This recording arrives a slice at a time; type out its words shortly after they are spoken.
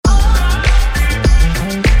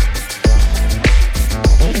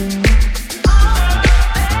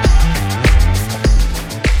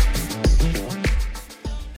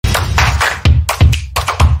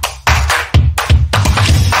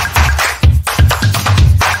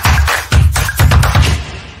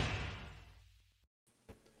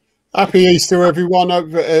Happy Easter, everyone.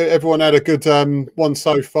 Hope everyone had a good one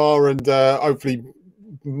so far, and hopefully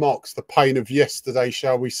marks the pain of yesterday,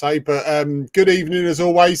 shall we say. But good evening, as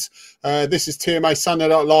always. This is TMA Sunday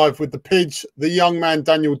Night Live with the Pidge, the young man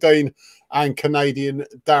Daniel Dean, and Canadian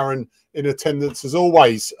Darren in attendance, as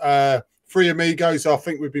always. Three amigos. I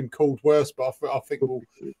think we've been called worse, but I think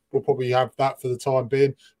we'll probably have that for the time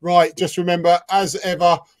being. Right. Just remember, as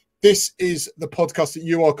ever, this is the podcast that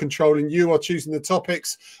you are controlling. You are choosing the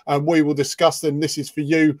topics, and we will discuss them. This is for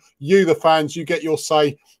you, the fans. You get your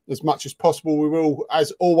say as much as possible. We will,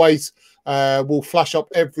 as always, we'll flash up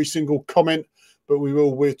every single comment, but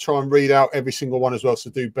we'll try and read out every single one as well.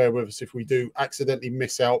 So do bear with us if we do accidentally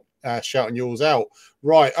miss out shouting yours out.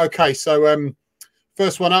 Right. Okay. So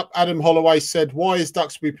first one up, Adam Holloway said, "Why is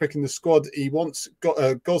Duxbury picking the squad? He wants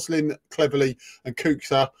Gosling, Cleverley, and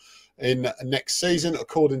Kuchta in next season,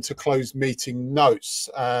 according to closed meeting notes."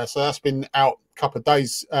 So that's been out a couple of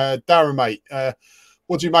days. Darren, mate,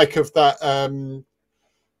 what do you make of that?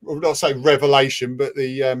 Well, not say revelation, but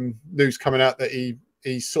the news coming out that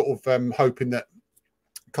he's sort of hoping that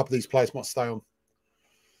a couple of these players might stay on.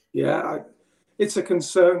 Yeah, it's a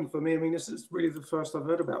concern for me. I mean, this is really the first I've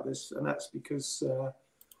heard about this, and that's because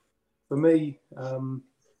for me,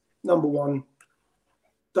 number one,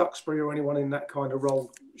 Duxbury or anyone in that kind of role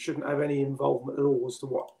shouldn't have any involvement at all as to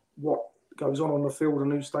what goes on the field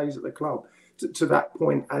and who stays at the club to that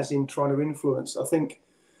point, as in trying to influence. I think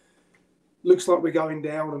looks like we're going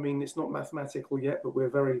down. I mean, it's not mathematical yet, but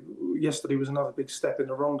yesterday was another big step in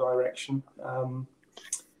the wrong direction. I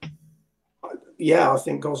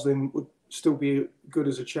think Gosling would still be good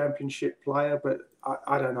as a championship player, but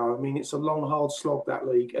I don't know. I mean, it's a long, hard slog, that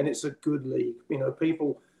league, and it's a good league. You know,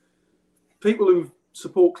 people who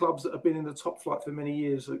support clubs that have been in the top flight for many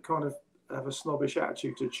years that kind of have a snobbish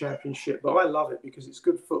attitude to the championship, but I love it because it's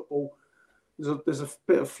good football. There's a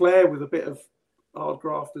bit of flair with a bit of hard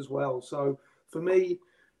graft as well. So for me,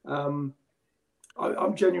 I'm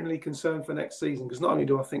genuinely concerned for next season, because not only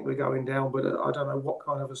do I think we're going down, but I don't know what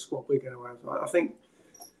kind of a squad we're going to have. I think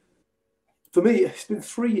for me, it's been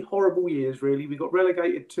 3 horrible years, really. We got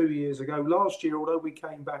relegated 2 years ago. Last year, although we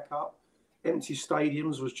came back up, empty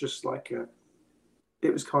stadiums was just like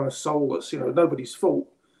it was kind of soulless, nobody's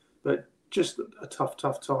fault, but just a tough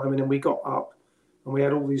time. And then we got up and we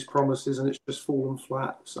had all these promises and it's just fallen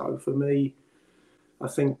flat. So for me, I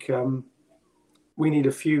think we need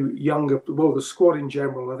a few younger, well, the squad in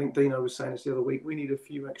general, I think Dino was saying this the other week, we need a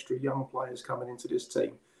few extra young players coming into this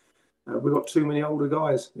team. We've got too many older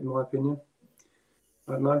guys, in my opinion.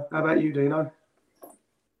 I don't know. How about you, Dino?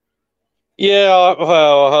 Yeah,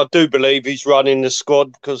 well, I do believe he's running the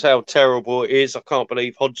squad, because how terrible it is. I can't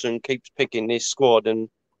believe Hodgson keeps picking this squad, and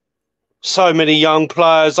so many young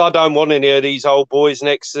players. I don't want any of these old boys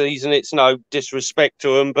next season. It's no disrespect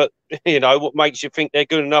to them, but what makes you think they're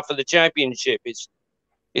good enough for the championship?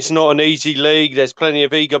 It's not an easy league. There's plenty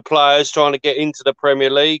of eager players trying to get into the Premier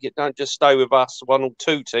League. It don't just stay with us, 1 or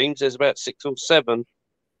 2 teams. There's about 6 or 7.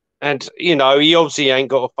 And, he obviously ain't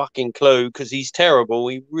got a fucking clue, because he's terrible.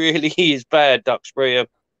 He really is bad, Duxbury.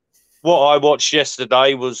 What I watched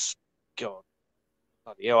yesterday was, God,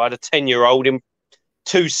 bloody hell, I had a 10-year-old in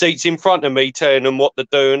 2 seats in front of me telling them what to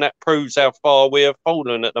do, and that proves how far we have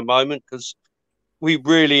fallen at the moment, because we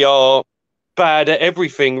really are bad at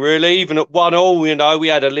everything, really. Even at 1-1,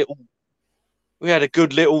 we had a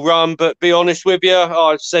good little run, but be honest with you,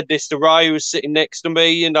 I said this to Ray, who was sitting next to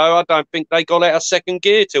me, I don't think they got out of second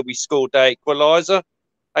gear till we scored that equaliser.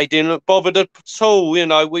 They didn't bother at all,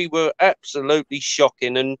 we were absolutely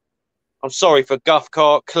shocking, and I'm sorry for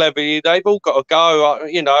Guffcart, Cleverley, they've all got to go.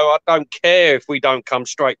 I don't care if we don't come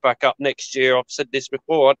straight back up next year. I've said this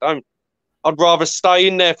before, I'd rather stay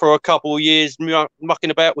in there for a couple of years, mucking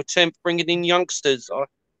about with 10th, bringing in youngsters.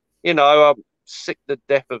 I'm sick to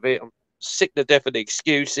death of it. I'm sick to death of the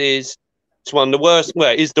excuses. It's one of the worst.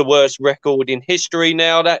 Well, it is the worst record in history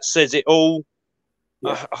now. That says it all.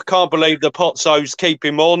 Yeah. I can't believe the Pozzos keep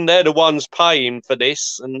him on. They're the ones paying for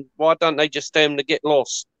this. And why don't they just tell him to get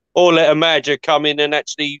lost? Or let a manager come in and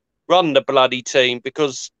actually run the bloody team?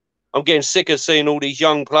 Because I'm getting sick of seeing all these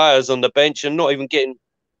young players on the bench and not even getting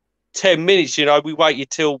 10 minutes. We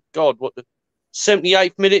waited till, God, the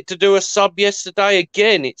 78th minute to do a sub yesterday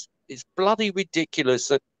again. It's bloody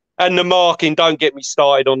ridiculous. And the marking, don't get me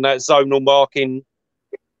started on that zonal marking.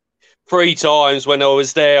 3 times when I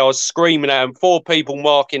was there, I was screaming at them, 4 people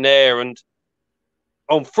marking there. And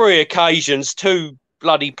on 3 occasions, 2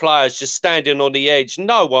 bloody players just standing on the edge,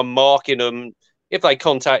 no one marking them. If they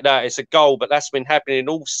contact that, it's a goal, but that's been happening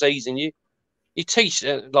all season. You teach,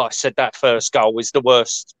 like I said, that first goal is the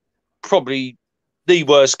worst, probably the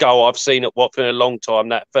worst goal I've seen at Watford in a long time,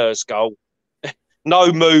 that first goal.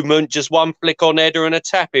 No movement, just one flick on header and a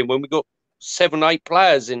tap in when we got 7, 8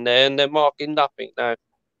 players in there and they're marking nothing. No,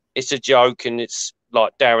 it's a joke, and it's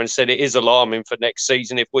like Darren said, it is alarming for next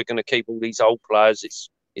season if we're going to keep all these old players.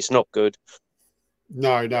 It's not good.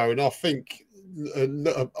 No, and I think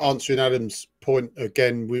answering Adam's point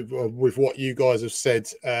again with what you guys have said,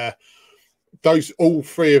 those all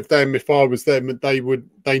three of them, if I was them, they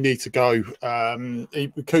need to go.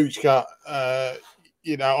 Kuchka,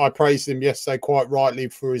 I praised him yesterday quite rightly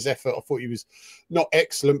for his effort. I thought he was not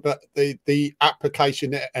excellent, but the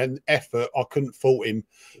application and effort, I couldn't fault him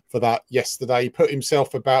for that yesterday. He put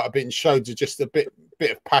himself about a bit and showed just a bit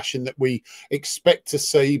of passion that we expect to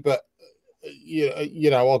see. But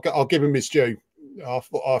I'll give him his due. I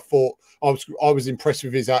thought I was impressed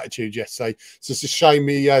with his attitude yesterday. So it's a shame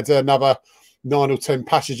he had another 9 or 10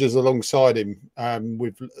 passengers alongside him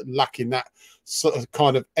with lacking that sort of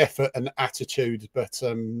kind of effort and attitude. But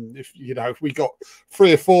if we got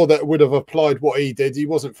 3 or 4 that would have applied what he did, he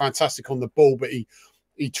wasn't fantastic on the ball, but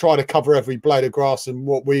he tried to cover every blade of grass. And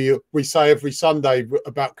what we say every Sunday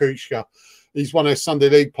about Kuchka, he's one of those Sunday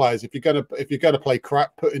league players. If you're gonna play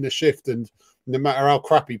crap, put in a shift, and no matter how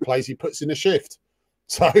crap he plays, he puts in a shift.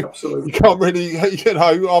 So Absolutely. You can't really,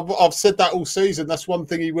 I've said that all season. That's one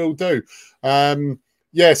thing he will do.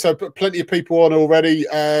 So plenty of people on already.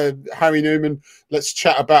 Harry Newman, let's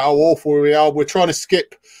chat about how awful we are. We're trying to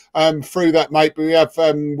skip through that, mate, but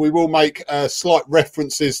we will make slight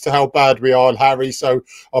references to how bad we are, Harry. So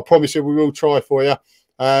I promise you we will try for you.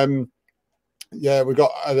 We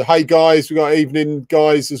got hey guys, we got evening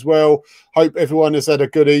guys as well. Hope everyone has had a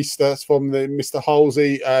good Easter. That's from Mr.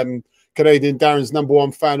 Halsey. Canadian Darren's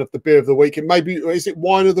 #1 fan of the beer of the week. And maybe, is it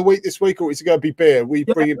wine of the week this week, or is it going to be beer? We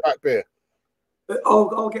bringing back beer?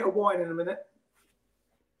 I'll get a wine in a minute.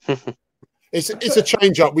 It's a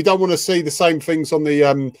change up. We don't want to see the same things on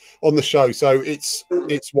the show, so it's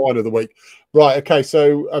wine of the week, right? Okay,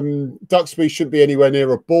 so Duxbury shouldn't be anywhere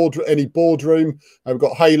near any boardroom. We've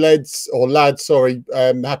got lads. Sorry,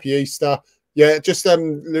 happy Easter. Yeah, just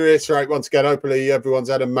reiterate once again, hopefully everyone's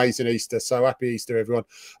had an amazing Easter. So happy Easter, everyone.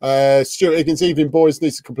 Stuart Higgins, evening, boys.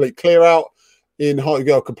 Needs a complete clear out. Ian Hiles,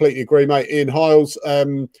 I completely agree, mate. Ian Hiles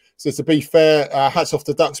says, to be fair, hats off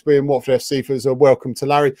to Duxbury and Watford FC for a welcome to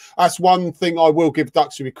Larry. That's one thing I will give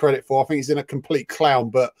Duxbury credit for. I think he's in a complete clown,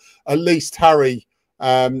 but at least Larry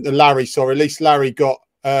got,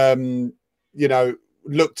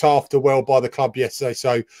 looked after well by the club yesterday.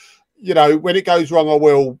 So, when it goes wrong, I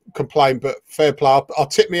will complain, but fair play. I'll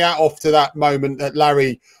tip me hat off to that moment that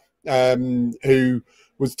Larry, who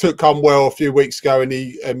took unwell a few weeks ago, and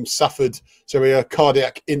he suffered a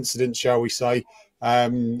cardiac incident, shall we say,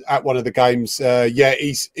 at one of the games.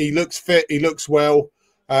 He looks fit, he looks well.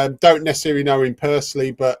 Don't necessarily know him personally,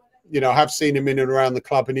 but I have seen him in and around the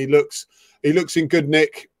club, and he looks in good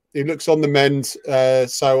nick. He looks on the mend.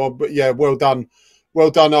 Well done. Well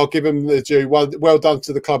done. I'll give him the due. Well done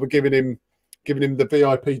to the club for giving him the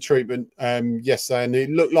VIP treatment yesterday, and it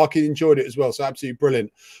looked like he enjoyed it as well. So absolutely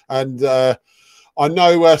brilliant. And I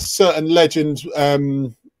know a certain legend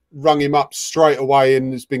rung him up straight away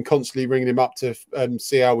and has been constantly ringing him up to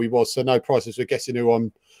see how he was. So no prices for guessing who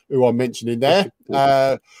I'm mentioning there.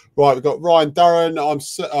 Right, we've got Ryan Durran.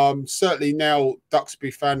 I'm certainly now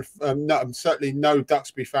Duxbury fan. I'm certainly no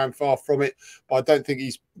Duxbury fan, far from it. But I don't think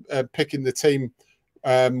he's picking the team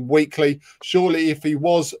weekly. Surely if he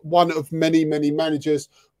was, one of many managers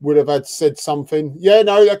would have said something. Yeah,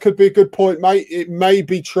 no, that could be a good point, mate. It may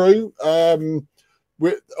be true.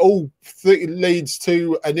 All leads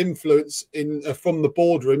to an influence from the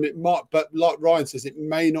boardroom. It might, but like Ryan says, it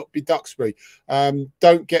may not be Duxbury.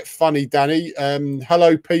 Don't get funny, Danny.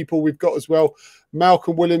 Hello, people. We've got as well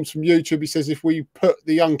Malcolm Williams from YouTube. He says, if we put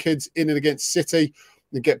the young kids in and against City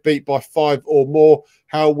and get beat by 5 or more,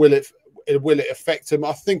 how will it affect them?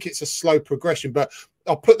 I think it's a slow progression, but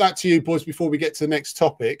I'll put that to you, boys, before we get to the next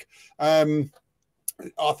topic. I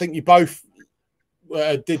think you both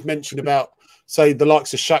did mention about, say, the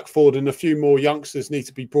likes of Shaq Ford and a few more youngsters need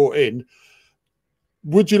to be brought in.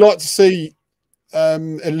 Would you like to see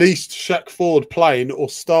at least Shaq Ford playing or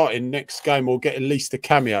starting next game, or get at least a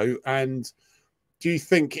cameo? And do you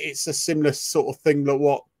think it's a similar sort of thing that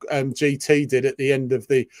what GT did at the end of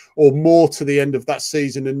or more to the end of that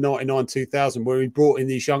season in 99-2000, where we brought in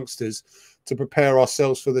these youngsters to prepare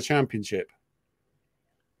ourselves for the championship?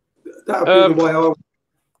 That would be the way I...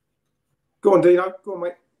 Go on, Dino. Go on,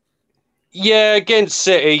 mate. Yeah, against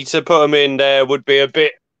City, to put them in there would be a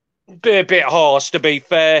bit harsh, to be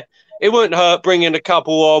fair. It wouldn't hurt bringing a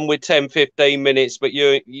couple on with 10, 15 minutes, but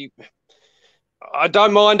I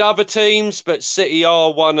don't mind other teams, but City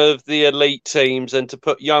are one of the elite teams, and to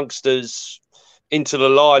put youngsters into the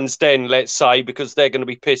Lions' den, let's say, because they're going to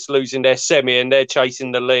be pissed losing their semi and they're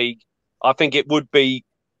chasing the league, I think it would be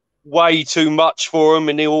way too much for them,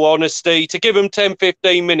 in all honesty. To give them 10,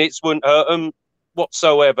 15 minutes wouldn't hurt them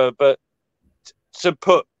whatsoever, but to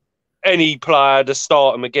put any player to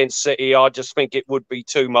start them against City, I just think it would be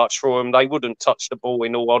too much for them. They wouldn't touch the ball,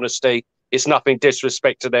 in all honesty. It's nothing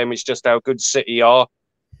disrespect to them. It's just how good City are.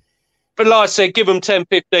 But like I said, give them 10,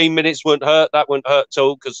 15 minutes wouldn't hurt. That wouldn't hurt at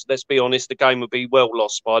all, because let's be honest, the game would be well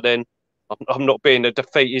lost by then. I'm not being a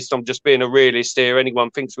defeatist. I'm just being a realist here.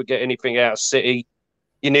 Anyone thinks we get anything out of City,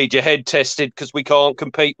 you need your head tested, because we can't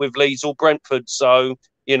compete with Leeds or Brentford. So,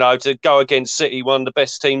 you know, to go against City, one of the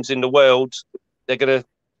best teams in the world, they're going to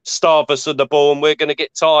starve us of the ball and we're going to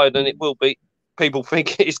get tired, and it will be. People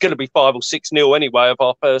think it's going to be 5 or 6-0 anyway of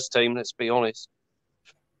our first team, let's be honest.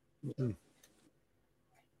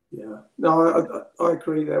 Yeah, no, I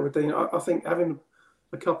agree there with Dean. I think having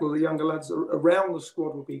a couple of the younger lads around the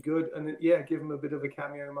squad would be good, and yeah, give them a bit of a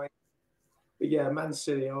cameo, mate. But yeah, Man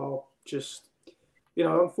City are just, you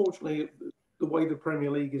know, unfortunately, the way the Premier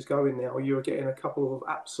League is going now, you're getting a couple of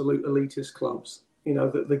absolute elitist clubs. You know,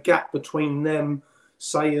 the gap between them,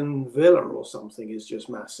 say, and Villa or something is just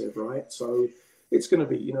massive, right? So it's going to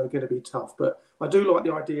be, you know, going to be tough. But I do like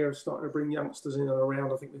the idea of starting to bring youngsters in and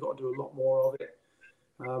around. I think we've got to do a lot more of it.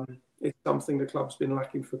 It's something the club's been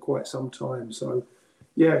lacking for quite some time. So,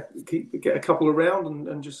 yeah, get a couple around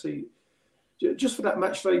and just see, just for that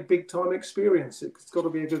match day big time experience. It's got to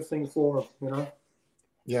be a good thing for them, you know.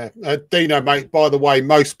 Yeah, Dino, mate, by the way,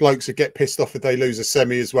 most blokes would get pissed off if they lose a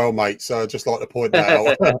semi as well, mate. So I'd just like to point that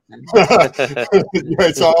out.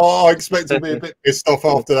 Yeah, so I expect to be a bit pissed off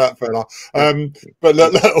after that, fella. But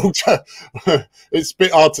look, it's a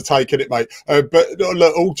bit hard to take, isn't it, mate? But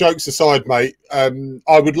look, all jokes aside, mate,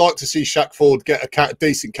 I would like to see Shaq Ford get a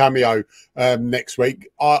decent cameo next week.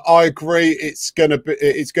 I agree, it's gonna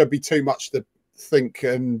be too much to think,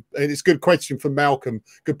 and it's a good question from Malcolm.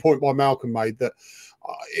 Good point by Malcolm made that.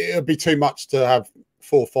 It'd be too much to have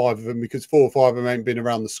 4 or 5 of them, because 4 or 5 of them ain't been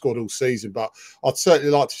around the squad all season. But I'd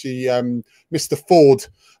certainly like to see Mr. Ford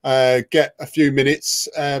get a few minutes.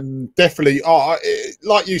 Definitely,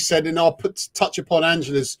 like you said, and I'll touch upon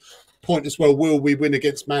Angela's point as well. Will we win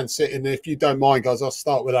against Man City? And if you don't mind, guys, I'll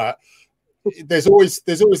start with that. There's always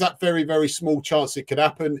that very, very small chance it could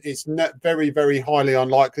happen. It's not very, very highly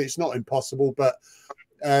unlikely. It's not impossible, but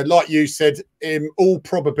like you said, in all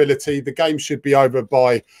probability, the game should be over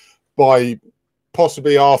by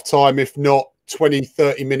possibly half time, if not 20,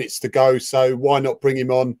 30 minutes to go. So why not bring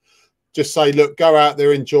him on? Just say, look, go out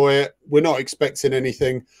there, enjoy it. We're not expecting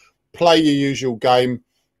anything. Play your usual game,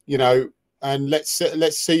 you know, and let's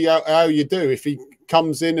see how you do. If he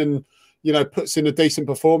comes in and, you know, puts in a decent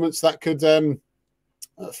performance, that could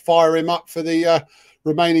fire him up for the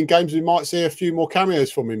remaining games. We might see a few more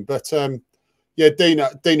cameos from him. But yeah, Dina,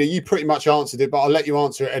 you pretty much answered it, but I'll let you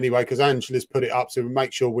answer it anyway, because Angela's put it up, so we'll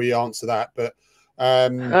make sure we answer that. But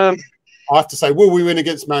I have to say, will we win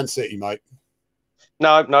against Man City, mate?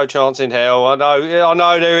 No chance in hell. I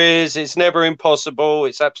know there is. It's never impossible.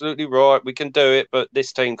 It's absolutely right. We can do it, but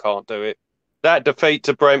this team can't do it. That defeat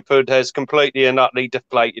to Brentford has completely and utterly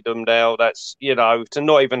deflated them now. That's, you know, to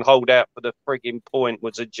not even hold out for the frigging point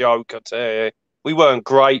was a joke, I tell you. We weren't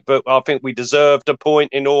great, but I think we deserved a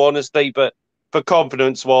point, in all honesty. But for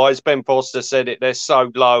confidence-wise, Ben Foster said it, they're so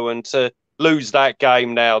low, and to lose that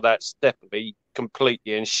game now, that's definitely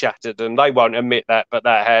completely and shattered, and they won't admit that, but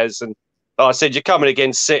that has. And like I said, you're coming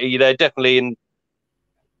against City, they're definitely in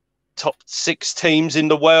top 6 teams in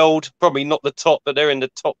the world, probably not the top, but they're in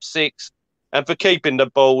the top 6. And for keeping the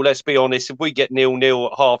ball, let's be honest, if we get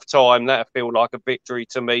 0-0 at half-time, that'll feel like a victory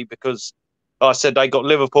to me, because like I said, they got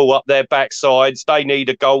Liverpool up their backsides. They need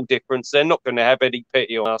a goal difference. They're not going to have any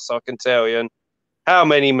pity on us, I can tell you. And how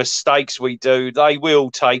many mistakes we do, they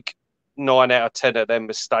will take 9 out of 10 of them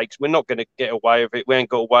mistakes. We're not going to get away with it. We ain't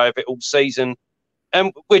got away with it all season.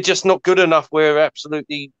 And we're just not good enough. We're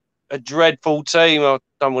absolutely a dreadful team. I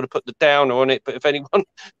don't want to put the downer on it, but if anyone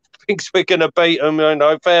thinks we're going to beat them, you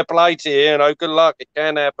know, fair play to you, you know, good luck. It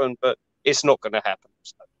can happen, but it's not going to happen.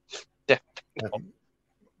 So, definitely not.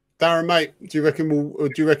 Darren, mate, do you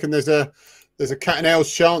reckon there's a cat and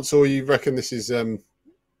owls chance, or you reckon this is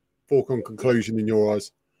foregone conclusion in your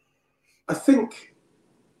eyes? I think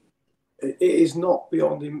it is not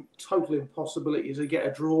beyond total impossibility to get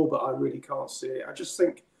a draw, but I really can't see it. I just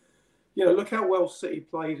think, you know, look how well City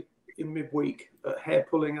played in midweek at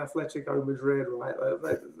hair-pulling Atletico Madrid, right?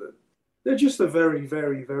 They're just a very,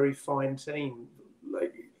 very, very fine team.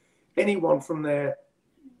 Like anyone from their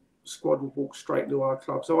squad will walk straight to our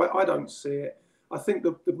club. So I don't see it. I think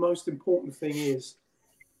the most important thing is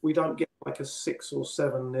we don't get like a 6 or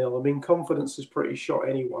 7-0. I mean, confidence is pretty shot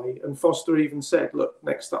anyway. And Foster even said, look,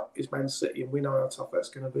 next up is Man City, and we know how tough that's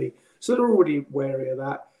going to be. So they're already wary of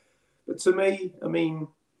that. But to me, I mean,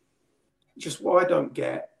 just what I don't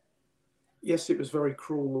get, yes, it was very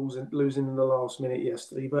cruel losing in the last minute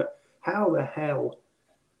yesterday, but how the hell,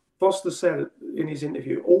 Foster said in his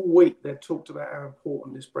interview, all week they've talked about how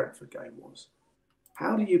important this Brentford game was.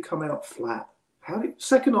 How do you come out flat?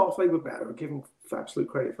 Second half they were better, I give them absolute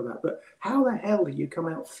credit for that. But how the hell do you come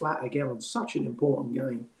out flat again on such an important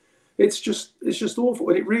game? It's just awful.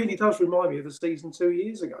 And it really does remind me of the season 2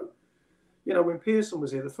 years ago. You know, when Pearson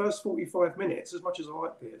was here, the first 45 minutes, as much as I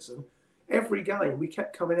like Pearson, every game we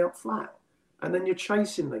kept coming out flat. And then you're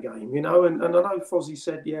chasing the game, you know. And I know Fozzie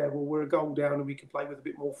said, yeah, well, we're a goal down and we can play with a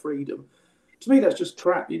bit more freedom. To me, that's just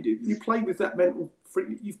crap. You play with that mental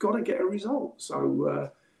freedom, you've got to get a result. So,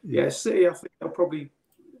 yeah, City, I think they'll probably,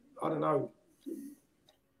 I don't know,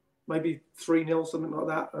 maybe 3-0, something like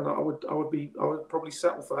that. And I would probably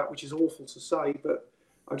settle for that, which is awful to say, but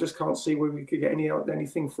I just can't see where we could get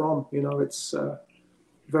anything from. You know, it's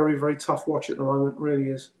very, very tough watch at the moment. It really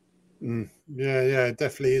is. Yeah, it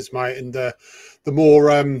definitely is, mate. And the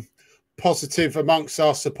more positive amongst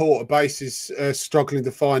our supporter base is struggling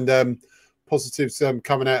to find positives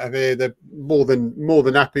coming out of here. They're more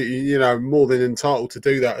than happy, you know, more than entitled to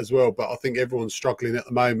do that as well. But I think everyone's struggling at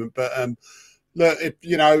the moment. But look, if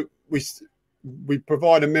you know we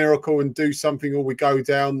provide a miracle and do something, or we go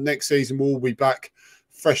down next season, we'll be back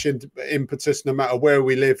fresh impetus, no matter where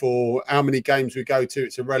we live or how many games we go to.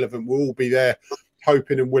 It's irrelevant. We'll all be there,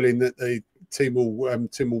 hoping and willing that the team will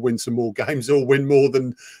win some more games, or win more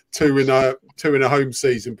than two in a home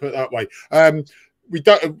season. Put it that way. We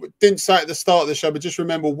didn't say at the start of the show, but just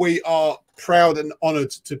remember, we are proud and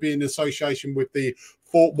honoured to be in association with the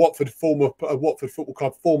Watford Football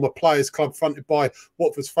Club, former Players Club, fronted by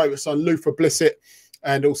Watford's favourite son, Luther Blissett,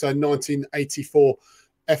 and also 1984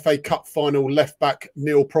 FA Cup final left back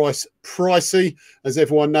Neil Price, Pricey, as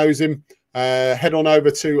everyone knows him. Head on over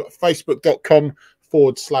to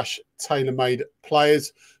facebook.com/TaylorMade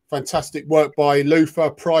Players. Fantastic work by Luther,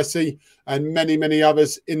 Pricey, and many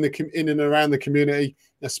others in and around the community,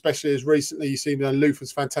 especially as recently you've seen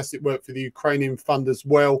Luther's fantastic work for the Ukrainian fund as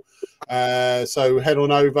well. So head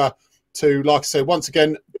on over to, like I said, once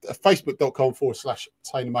again,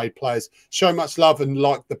 facebook.com/TaylorMade Players. Show much love and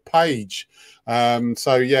like the page.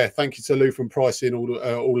 So yeah, thank you to Luther and Pricey and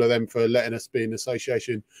all of them for letting us be in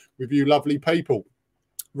association with you lovely people.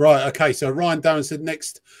 Right, okay, so Ryan Darren said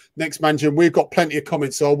next manager, and we've got plenty of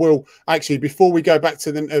comments, so I will actually, before we go back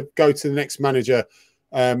to the next manager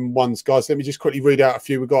ones, guys, let me just quickly read out a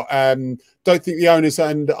few. We've got don't think the owners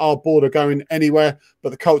and our board are going anywhere,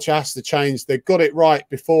 but the culture has to change. They got it right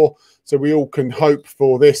before, so we all can hope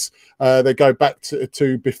for this. They go back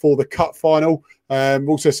to before the cup final.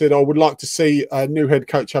 Also said, I would like to see a new head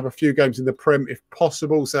coach have a few games in the Prem if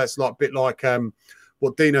possible. So that's like a bit like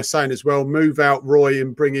what Dino's saying as well. Move out Roy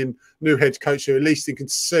and bring in new head coach, so at least he can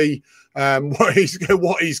see what he's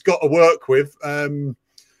got to work with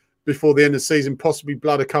before the end of the season. Possibly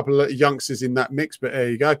blood a couple of youngsters in that mix, but there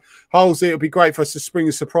you go. Halsey, it would be great for us to spring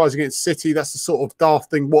a surprise against City. That's the sort of daft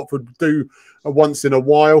thing Watford would do once in a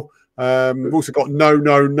while. We've also got no.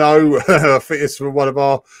 I think it's one of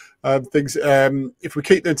our things. If we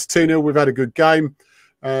keep them to 2-0, we've had a good game.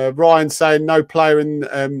 Ryan saying no player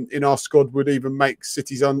in our squad would even make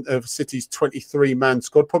City's 23-man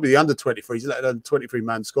squad, probably the under 23s, let alone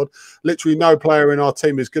 23-man squad. Literally no player in our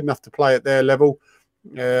team is good enough to play at their level.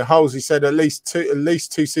 Halsey said at least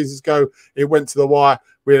two seasons ago it went to the wire.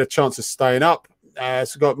 We had a chance of staying up.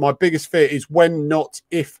 So my biggest fear is when, not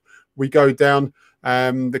if, we go down.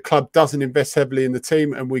 The club doesn't invest heavily in the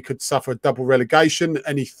team and we could suffer a double relegation.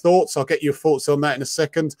 Any thoughts? I'll get your thoughts on that in a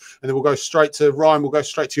second, and then we'll go straight to Ryan. We'll go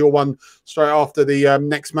straight to your one straight after the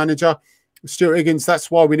next manager, Stuart Higgins.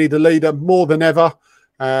 That's why we need a leader more than ever.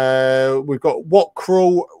 We've got What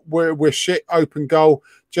Cruel, we're shit, open goal,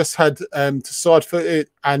 just had to side foot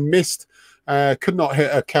it and missed. Could not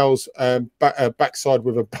hit a Cal's backside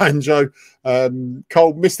with a banjo.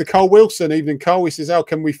 Mr. Cole Wilson, evening Cole. He says, how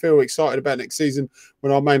can we feel excited about next season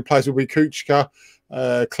when our main players will be Kuchka,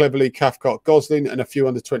 Cleverly, Cathcart, Gosling, and a few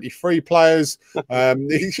under 23 players?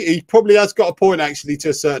 He probably has got a point, actually, to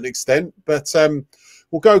a certain extent. But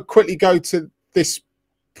we'll quickly go to this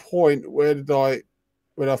point. Where did I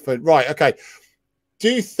find? Right, okay. Do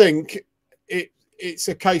you think it's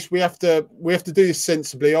a case we have to do this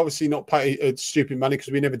sensibly. Obviously, not pay stupid money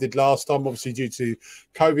because we never did last time. Obviously, due to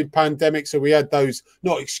COVID pandemic, so we had those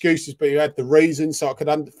not excuses, but you had the reasons. So I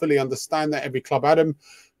could fully understand that every club had them.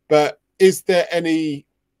 But is there any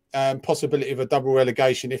possibility of a double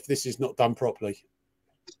relegation if this is not done properly,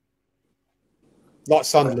 like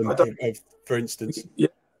Sunderland, for instance? Yeah,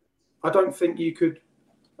 I don't think you could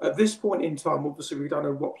at this point in time. Obviously, we don't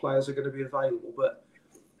know what players are going to be available, but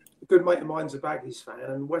a good mate of mine's a Baggies fan,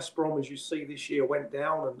 and West Brom, as you see this year, went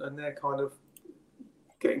down, and they're kind of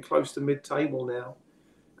getting close to mid-table now,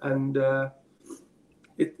 and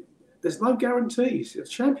there's no guarantees. The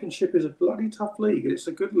Championship is a bloody tough league. It's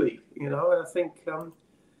a good league, you know, and I think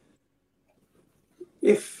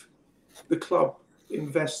if the club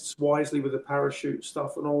invests wisely with the parachute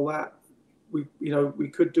stuff and all that, we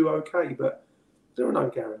could do okay, but there are no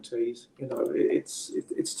guarantees. You know, it's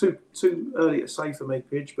too early to say for me,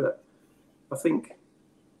 Pidge, but I think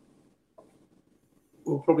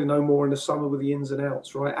we'll probably know more in the summer with the ins and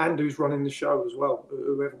outs, right? And who's running the show as well,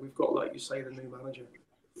 whoever we've got, like you say, the new manager.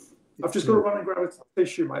 I've just got to run and grab a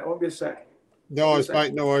tissue, mate. I won't be a sec. No worries,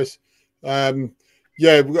 mate. No worries.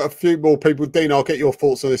 Yeah, we've got a few more people. Dino, I'll get your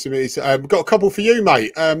thoughts on this in a minute. We've got a couple for you,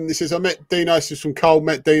 mate. This is I met Dino. This is from Cole.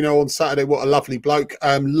 Met Dino on Saturday. What a lovely bloke.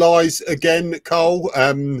 Lies again, Cole.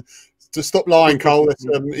 To stop lying, Cole.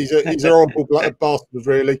 He's a horrible bastard,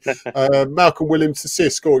 really. Malcolm Williams to see a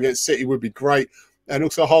score against City would be great. And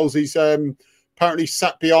also Halsey's apparently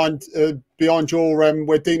sat behind your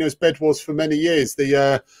where Dino's bed was for many years.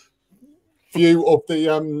 The view of the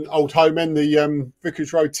old home end, the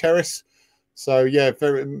Vicarage Road Terrace. So yeah,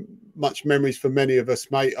 very much memories for many of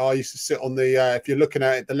us, mate. I used to sit on the if you're looking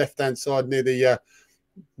at it, the left-hand side near the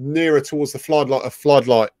nearer towards the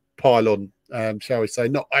floodlight pylon, shall we say,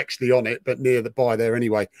 not actually on it, but near the by there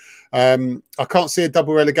anyway. I can't see a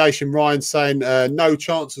double relegation. Ryan saying no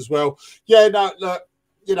chance as well. Yeah, no, look,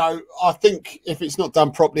 you know, I think if it's not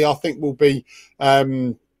done properly, I think we'll be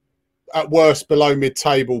at worst below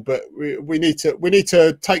mid-table. But we need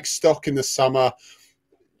to take stock in the summer.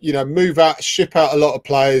 You know, move out, ship out a lot of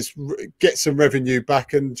players, get some revenue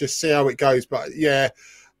back, and just see how it goes. But yeah,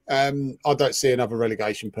 I don't see another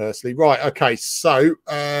relegation personally. Right, okay, so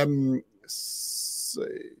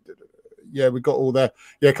yeah, we got all there.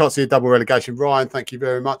 Yeah, can't see a double relegation. Ryan, thank you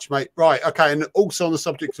very much, mate. Right, okay, and also on the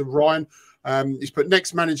subject of Ryan, he's put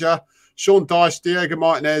next manager: Sean Dyche, Diego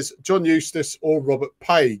Martinez, John Eustace, or Robert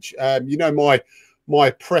Page. You know my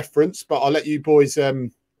preference, but I'll let you boys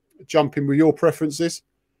jump in with your preferences.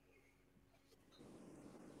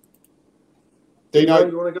 Dino,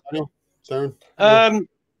 you want to go? Darren?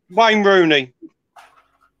 Wayne Rooney.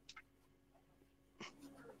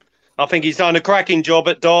 I think he's done a cracking job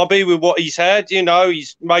at Derby with what he's had. You know,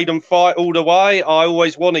 he's made them fight all the way. I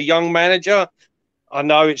always want a young manager. I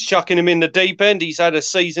know it's chucking him in the deep end. He's had a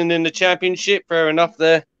season in the Championship. Fair enough.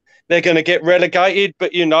 They're going to get relegated,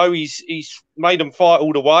 but you know, he's made them fight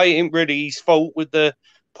all the way. It ain't really his fault with the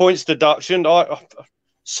points deduction.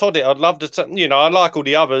 Sod it, I'd love to, you know, I like all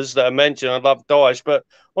the others that are mentioned. I love Dyche, but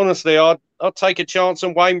honestly, I'd take a chance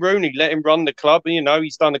on Wayne Rooney, let him run the club. You know,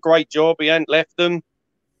 he's done a great job. He ain't left them.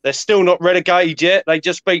 They're still not relegated yet. They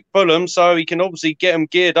just beat Fulham, so he can obviously get them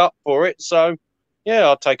geared up for it. So, yeah,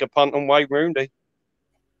 I'll take a punt on Wayne Rooney.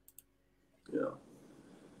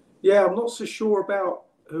 Yeah, I'm not so sure about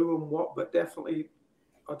who and what, but definitely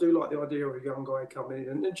I do like the idea of a young guy coming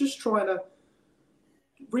in and just trying to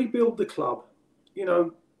rebuild the club. You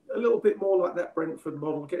know, a little bit more like that Brentford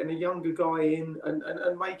model, getting a younger guy in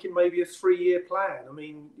and making maybe a 3-year plan. I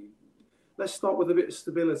mean, let's start with a bit of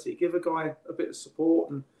stability, give a guy a bit of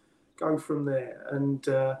support and go from there. And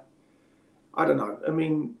I don't know. I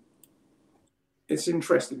mean, it's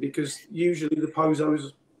interesting because usually the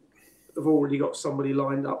Pozzos have already got somebody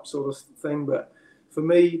lined up sort of thing. But for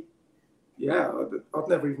me, yeah, I've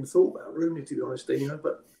never even thought about Rooney, to be honest, Dino,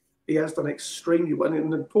 but he has done extremely well.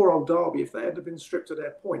 And the poor old Derby, if they had been stripped of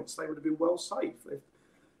their points, they would have been well safe.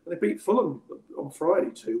 They beat Fulham on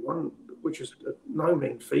Friday 2-1, which was no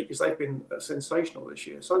mean feat because they've been sensational this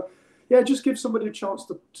year. So, yeah, just give somebody a chance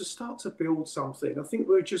to start to build something. I think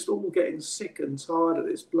we're just all getting sick and tired of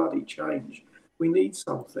this bloody change. We need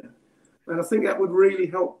something. And I think that would really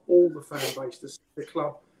help all the fan base, the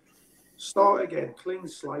club. Start again, clean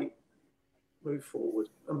slate, move forward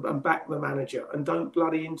and back the manager and don't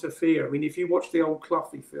bloody interfere. I mean, if you watch the old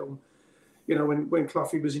Cloughy film, you know, when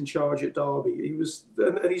Cloughy was in charge at Derby,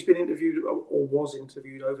 and he's been interviewed or was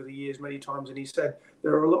interviewed over the years many times, and he said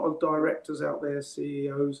there are a lot of directors out there,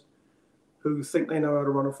 CEOs, who think they know how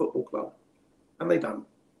to run a football club, and they don't.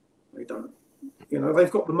 They don't. You know,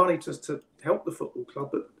 they've got the money to help the football club,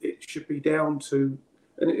 but it should be down to,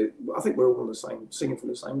 and I think we're all on the same, singing from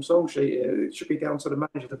the same song sheet here. It should be down to the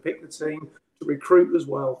manager to pick the team, to recruit as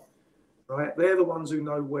well, right? They're the ones who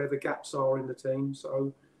know where the gaps are in the team.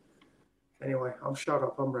 So anyway, I'll shut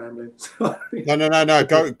up. I'm rambling. No.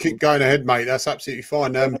 Keep going ahead, mate. That's absolutely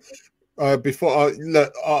fine. Before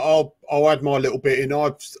I'll add my little bit in.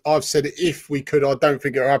 I've said if we could, I don't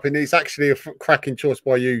think it'll happen. It's actually a cracking choice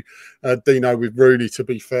by you, Dino, with Rooney. To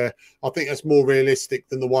be fair, I think that's more realistic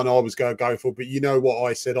than the one I was going to go for. But you know what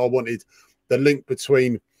I said? I wanted the link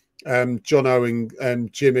between Jono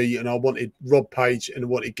and Jimmy, and I wanted Rob Page and I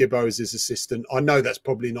wanted Gibbo as his assistant. I know that's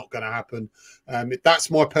probably not going to happen.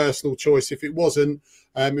 That's my personal choice. If it wasn't,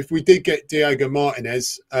 if we did get Diego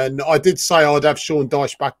Martinez, and I did say I'd have Sean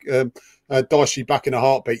Dyche back, Dyche back in a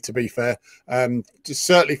heartbeat, to be fair, just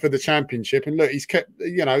certainly for the championship. And look, he's kept,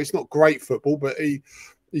 you know, it's not great football, but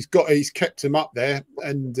he's kept him up there,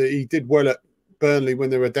 and he did well at Burnley when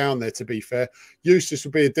they were down there, to be fair. Eustace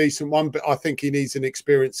would be a decent one, but I think he needs an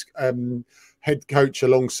experienced head coach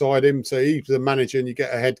alongside him. So he's the manager and you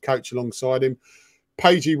get a head coach alongside him.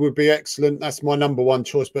 Pagey would be excellent. That's my number one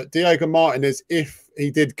choice. But Diego Martinez, if he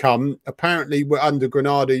did come, apparently we're under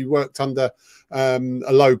Granada. He worked under a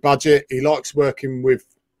low budget. He likes working with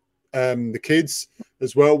the kids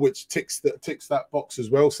as well, which ticks that box as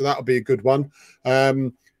well. So that'll be a good one.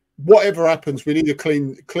 Whatever happens, we need a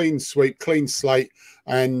clean sweep, clean slate,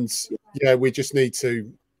 and yeah, we need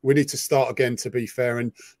to start again, to be fair.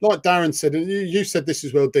 And like Darren said, and you said this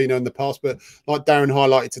as well, Dino, in the past, but like Darren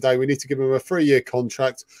highlighted today, we need to give him a 3-year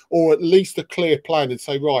contract or at least a clear plan and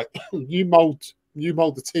say, right, you mold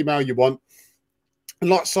the team how you want.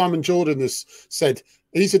 And like Simon Jordan has said,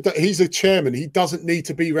 he's a chairman. He doesn't need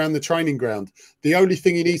to be around the training ground. The only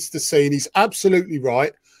thing he needs to see, and he's absolutely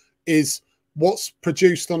right, is what's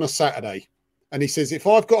produced on a Saturday. And he says, if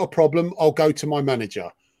I've got a problem, I'll go to my manager.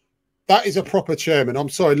 That is a proper chairman. I'm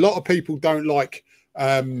sorry, a lot of people don't like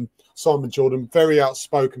Simon Jordan, very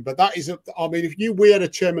outspoken, but that is I mean, if we had a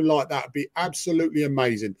chairman like that, it'd be absolutely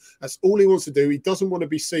amazing. That's all he wants to do. He doesn't want to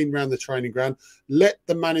be seen around the training ground. Let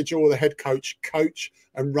the manager or the head coach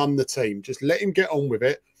and run the team. Just let him get on with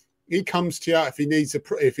it. He comes to you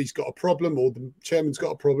if he's got a problem or the chairman's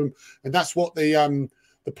got a problem, and that's what the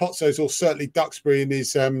Pozzos, or certainly Duxbury and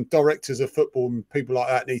his directors of football and people like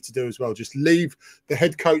that, need to do as well. Just leave the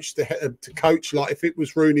head coach to coach, like if it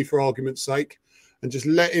was Rooney, for argument's sake, and just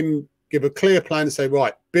let him give a clear plan and say,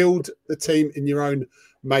 right, build the team in your own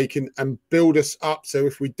making and build us up. So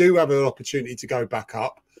if we do have an opportunity to go back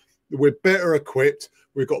up, we're better equipped.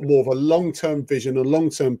 We've got more of a long-term vision, a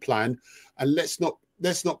long-term plan, and let's not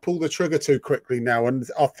pull the trigger too quickly now. And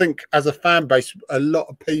I think as a fan base, a lot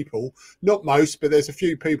of people, not most, but there's a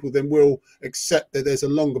few people then will accept that there's a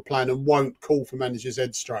longer plan and won't call for managers'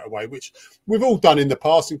 heads straight away, which we've all done in the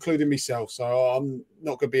past, including myself. So I'm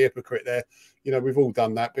not going to be a hypocrite there. You know, we've all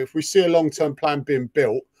done that. But if we see a long-term plan being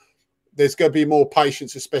built, there's going to be more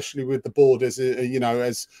patience, especially with the board, as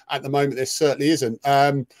at the moment there certainly isn't.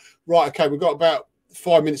 Right, okay, we've got about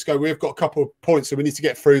 5 minutes ago. We've got a couple of points, so we need to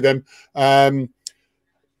get through them.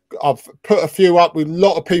 I've put a few up with a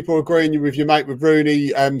lot of people agreeing with your mate with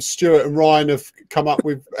Rooney. Stuart and Ryan have come up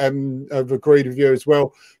with have agreed with you as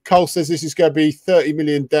well. Cole says this is going to be 30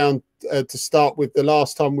 million down to start with. The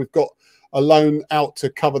last time we've got a loan out to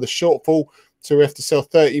cover the shortfall, so we have to sell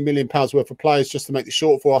 30 million pounds worth of players just to make the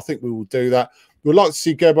shortfall. I think we will do that. We'd like to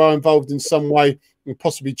see Gerbo involved in some way, and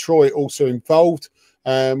possibly Troy also involved.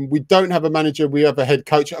 We don't have a manager, we have a head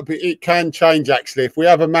coach. It can change, actually. If we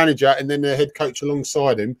have a manager and then a head coach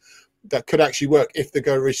alongside him, that could actually work if they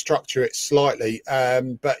go restructure it slightly.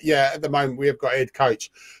 But yeah, at the moment we have got a head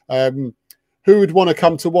coach. Who would want to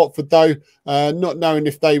come to Watford, though, not knowing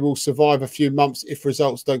if they will survive a few months if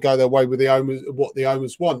results don't go their way with the owners, what the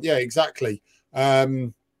owners want? Yeah, exactly.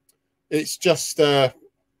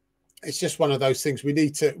 It's just one of those things. We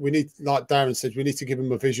need, like Darren said, we need to give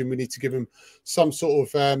him a vision. We need to give him some sort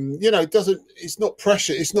of, it's not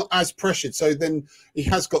pressure. It's not as pressured. So then he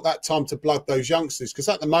has got that time to blood those youngsters, because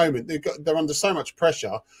at the moment they're under so much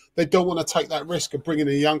pressure. They don't want to take that risk of bringing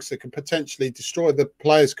in a youngster that can potentially destroy the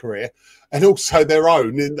player's career and also their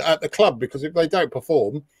own at the club, because if they don't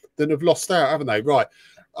perform, then they've lost out, haven't they? Right.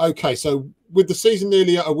 Okay. So with the season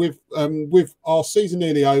nearly with our season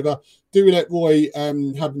nearly over, do we let Roy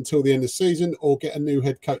have until the end of the season or get a new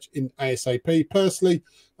head coach in ASAP? Personally,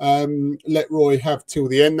 let Roy have till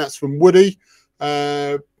the end. That's from Woody.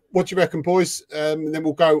 What do you reckon, boys? And then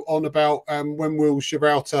we'll go on about when will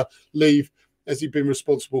Gibraltar leave? Has he been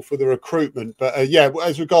responsible for the recruitment? But yeah,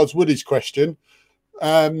 as regards Woody's question,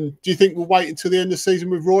 Do you think we'll wait until the end of the season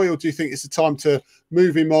with Roy, or do you think it's the time to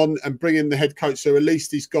move him on and bring in the head coach so at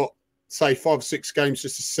least he's got, say, 5 or 6 games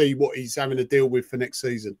just to see what he's having to deal with for next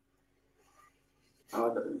season?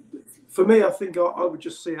 For me, I think I would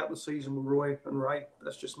just see out the season with Roy and Ray.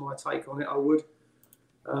 That's just my take on it. I would.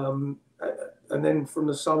 And then from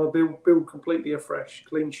the summer, build completely afresh,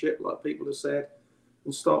 clean ship, like people have said,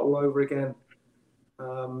 and start all over again. I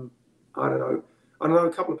don't know. I know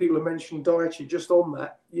a couple of people have mentioned Daichi. Just on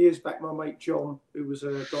that, years back, my mate John, who was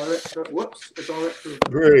a director of wine.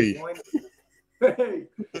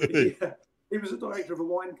 Yeah, he was a director of a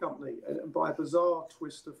wine company, and by a bizarre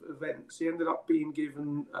twist of events, he ended up being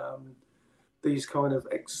given these kind of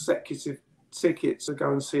executive tickets to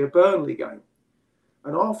go and see a Burnley game.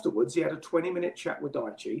 And afterwards, he had a 20-minute chat with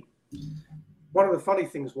Daichi. One of the funny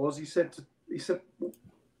things was he said,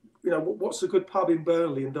 you know, what's a good pub in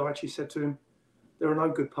Burnley? And Daichi said to him, there are no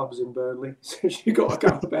good pubs in Burnley. So you've got to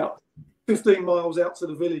go about 15 miles out to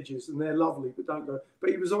the villages, and they're lovely, but don't go.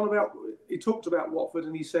 But he talked about Watford,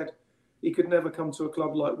 and he said he could never come to a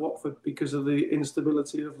club like Watford because of the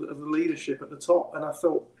instability of the leadership at the top. And I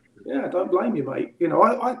thought, yeah, don't blame you, mate. You know,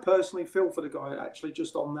 I personally feel for the guy, actually,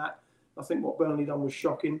 just on that. I think what Burnley done was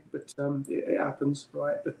shocking, but it happens,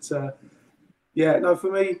 right? But yeah, no,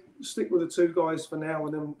 for me, stick with the 2 guys for now,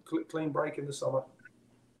 and then clean break in the summer.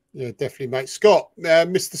 Yeah, definitely, mate. Scott,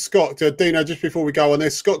 Mr. Scott, Dino, just before we go on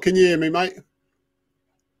this, Scott, can you hear me, mate?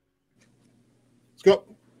 Scott?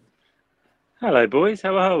 Hello, boys.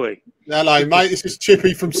 How are we? Hello, mate. This is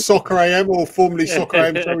Chippy from Soccer AM, or formerly Soccer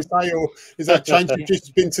AM, shall we say, or is that changed? You've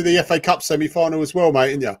just been to the FA Cup semi-final as well,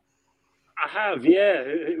 mate, haven't you? I have, yeah.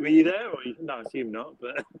 Were you there? No, I assume not.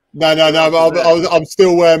 But no. I'm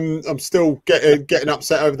still getting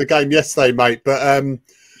upset over the game yesterday, mate. But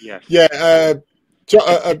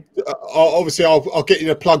obviously, I'll get you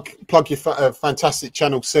to plug your fantastic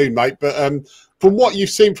channel soon, mate. But from what you've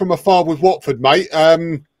seen from afar with Watford, mate,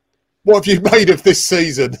 what have you made of this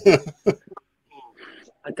season?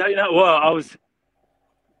 I don't know. Well,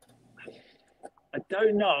 I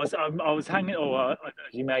don't know. I was hanging, as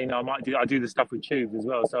you may know, I do the stuff with Tubes as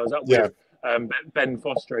well. So I was up with Ben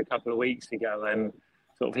Foster a couple of weeks ago, and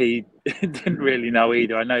sort of he didn't really know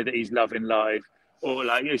either. I know that he's loving live, or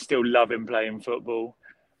like he's still loving playing football,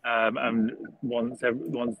 and wants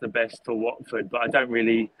the best for Watford. But I don't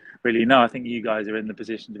really know. I think you guys are in the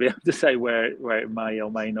position to be able to say where it may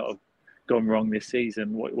or may not have gone wrong this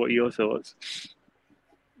season. What are your thoughts?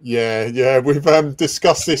 Yeah, we've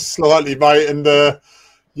discussed this slightly, mate, and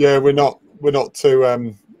we're not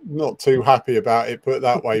too happy about it, put it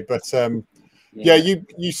that way. But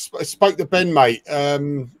you spoke to Ben, mate.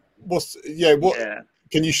 Can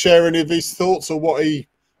you share any of his thoughts, or what he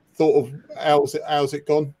thought of how's it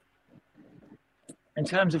gone? In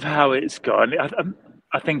terms of how it's gone,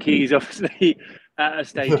 I think he's obviously at a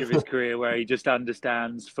stage of his career where he just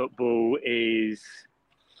understands football is.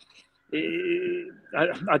 I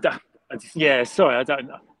don't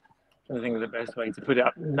think of the best way to put it.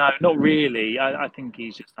 No, not really. I think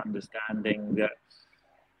he's just understanding that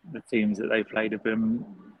the teams that they played have been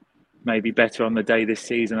maybe better on the day this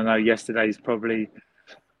season. I know yesterday's probably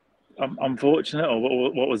unfortunate. Or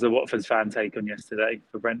what was the Watford's fan take on yesterday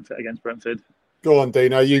for Brentford against Brentford? Go on,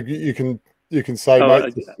 Dino. You can say,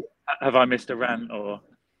 mate. Have I missed a rant or?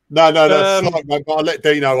 No, that's fine, mate. But I'll let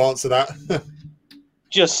Dino answer that.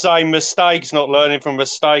 Just say mistakes, not learning from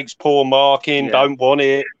mistakes, poor marking, don't want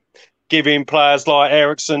it, giving players like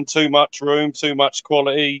Ericsson too much room, too much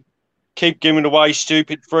quality, keep giving away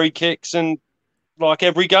stupid free kicks, and like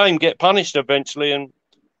every game get punished eventually, and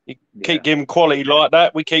you keep giving quality like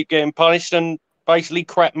that, we keep getting punished, and basically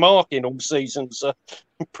crap marking all season. So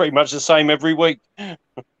pretty much the same every week.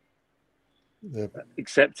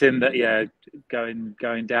 Accepting that, going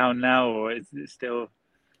down now, or is it still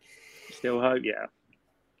hope? Yeah.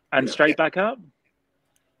 And straight back up?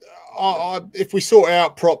 If we sort it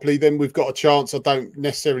out properly, then we've got a chance. I don't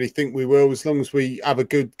necessarily think we will. As long as we have a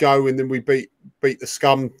good go and then we beat the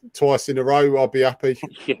scum twice in a row, I'll be happy.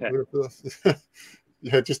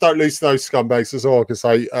 Just don't lose to those scumbags, as all I can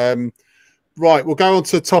say. Right, we'll go on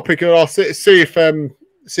to the topic, and I'll see if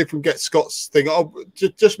we can get Scott's thing.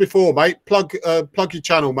 Just before, mate, plug your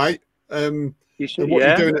channel, mate. You should, and what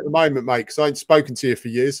you're doing at the moment, mate, because I ain't spoken to you for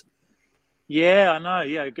years. Yeah, I know.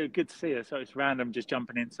 Yeah, good to see you. So it's random just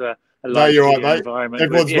jumping into a live environment.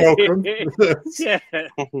 Everyone's welcome. Yeah,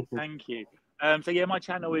 thank you. My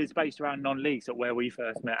channel is based around non-league, so where we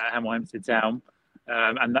first met at Hemel Hempstead Town,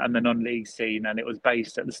 and the non-league scene. And it was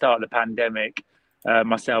based at the start of the pandemic.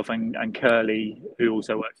 Myself and Curly, who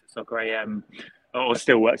also works at Soccer AM, or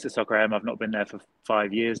still works at Soccer AM. I've not been there for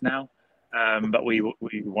 5 years now. But we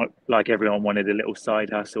want, like everyone, wanted a little side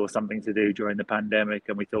hustle or something to do during the pandemic,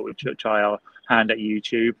 and we thought we'd try our hand at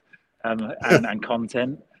YouTube and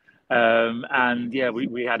content. And yeah,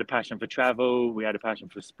 we had a passion for travel, we had a passion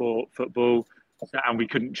for sport, football, and we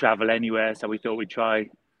couldn't travel anywhere, so we thought we'd try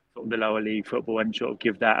sort of the lower league football and sort of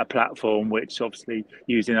give that a platform, which obviously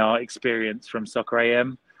using our experience from Soccer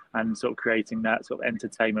AM and sort of creating that sort of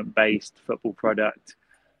entertainment-based football product.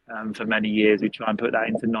 For many years, we try and put that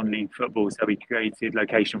into non-league football. So we created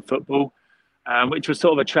Location Football, which was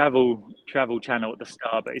sort of a travel channel at the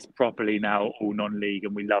start, but it's properly now all non-league,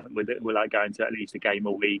 and we love it. We're like going to at least a game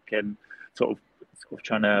a week and sort of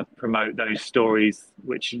trying to promote those stories,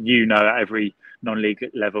 which at every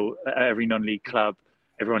non-league level, every non-league club,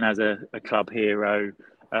 everyone has a club hero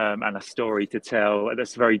and a story to tell.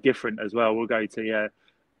 That's very different as well. We'll go to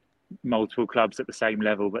multiple clubs at the same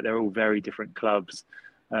level, but they're all very different clubs.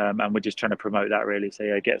 And we're just trying to promote that really.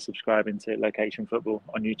 So get subscribing to Location Football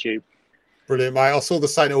on YouTube. Brilliant, mate. I saw the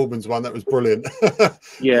St Albans one. That was brilliant.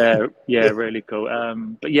 yeah, really cool.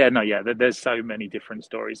 But there's so many different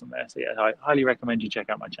stories on there. So I highly recommend you check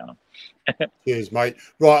out my channel. Cheers, mate.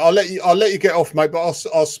 Right, I'll let you get off, mate. But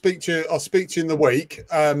I'll speak to you in the week,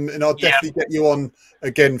 and I'll definitely get you on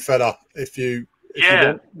again, fella. If you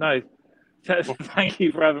want. No. Thank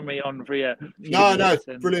you for having me on for No,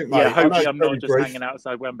 brilliant, mate. Hopefully I'm not just hanging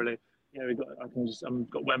outside Wembley. Yeah, I've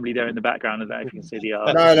got Wembley there in the background. I don't know if you can see the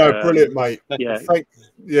art. No, brilliant, mate.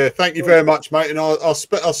 Thank you very much, mate. And I'll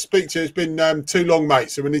speak to you. It's been too long, mate.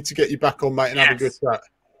 So we need to get you back on, mate, and have a good chat.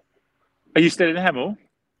 Are you still in Hemel?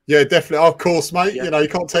 Yeah, definitely. Of course, mate. Yeah. You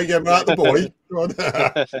can't take him out the boy. Love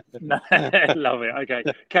it. Okay.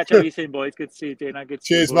 Catch up with you soon, boys. Good to see you, Dino. Good to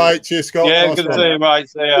Cheers, see you, mate. Cheers, Scott. Yeah, nice good to see you, mate.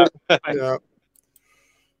 See ya. Yeah.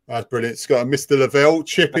 That's brilliant. Scott and Mr. Lavelle,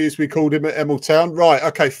 Chippy, as we called him at Hemel Town. Right.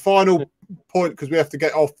 Okay. Final point, because we have to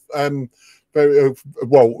get off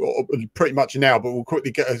pretty much now, but we'll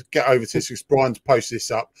quickly get over to this because Brian's posted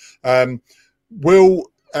this up.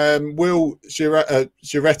 Will Giuretta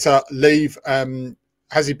leave?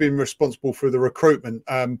 Has he been responsible for the recruitment?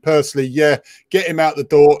 Personally, get him out the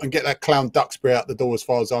door and get that clown Duxbury out the door as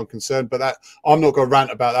far as I'm concerned. But that I'm not going to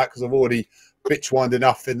rant about that because I've already bitch-whined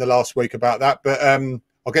enough in the last week about that. But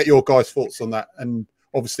I'll get your guys' thoughts on that. And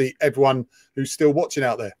obviously everyone who's still watching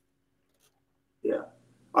out there. Yeah,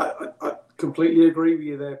 I completely agree with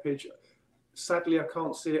you there, Pidge. Sadly, I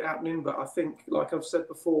can't see it happening. But I think, like I've said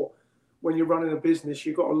before, when you're running a business,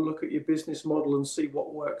 you've got to look at your business model and see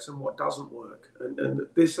what works and what doesn't work. And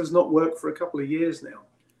this has not worked for a couple of years now,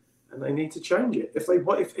 and they need to change it.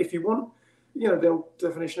 If you want, the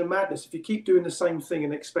definition of madness. If you keep doing the same thing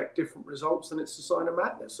and expect different results, then it's a sign of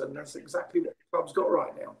madness. And that's exactly what the club's got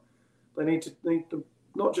right now. They need to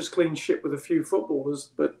not just clean ship with a few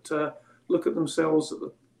footballers, but look at themselves at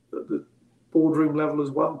the boardroom level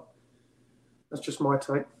as well. That's just my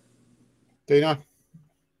take. Dino?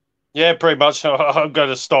 Yeah, pretty much. I'm going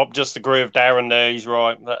to stop. Just agree with Darren there. He's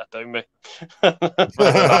right. That'll do me.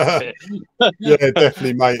 Yeah,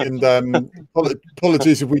 definitely, mate. And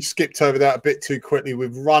apologies if we skipped over that a bit too quickly.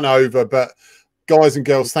 We've run over, but guys and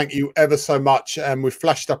girls, thank you ever so much. And we've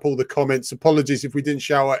flashed up all the comments. Apologies if we didn't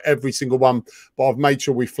shout out every single one, but I've made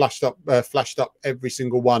sure we flashed up every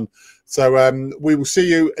single one. So we will see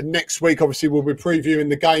you next week. Obviously, we'll be previewing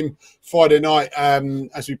the game Friday night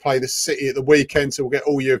as we play the City at the weekend. So we'll get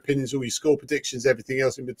all your opinions, all your score predictions, everything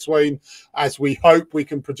else in between, as we hope we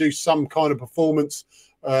can produce some kind of performance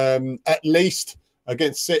at least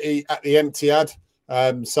against City at the Etihad.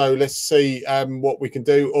 So let's see what we can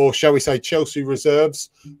do, or shall we say Chelsea reserves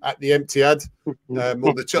at the Etihad.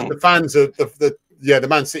 The fans are the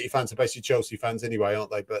Man City fans are basically Chelsea fans anyway,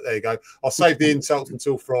 aren't they? But there you go. I'll save the insults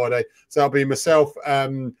until Friday. So that'll be myself,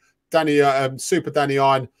 Danny, Super Danny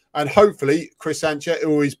Iron, and hopefully Chris Sanchez,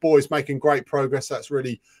 all his boys making great progress. That's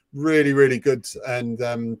really, really, really good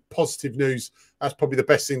and positive news. That's probably the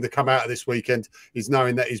best thing to come out of this weekend is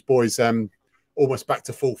knowing that his boys almost back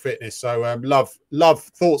to full fitness. So love,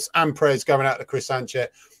 thoughts and prayers going out to Chris Sanchez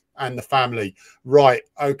and the family. Right.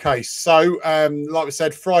 Okay. So like we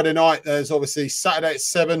said, Friday night, there's obviously Saturday at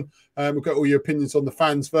 7. We've got all your opinions on the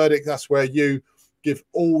fans' verdict. That's where you give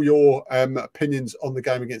all your opinions on the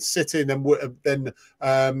game against City. And then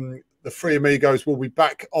the Three Amigos will be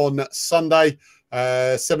back on Sunday,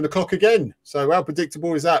 7 o'clock again. So how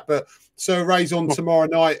predictable is that? But Sir Ray's on tomorrow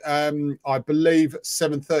night, I believe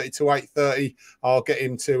 7:30 to 8:30. I'll get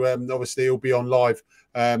him to, obviously he'll be on live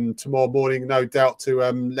tomorrow morning, no doubt, to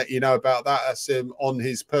let you know about that. That's on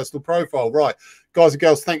his personal profile. Right, guys and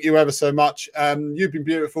girls, thank you ever so much. You've been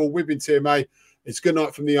beautiful. We've been TMA. It's good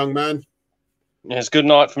night from the young man. It's good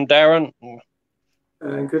night from Darren.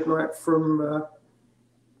 And good night from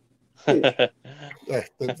the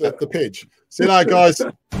Pidge. See you later, guys.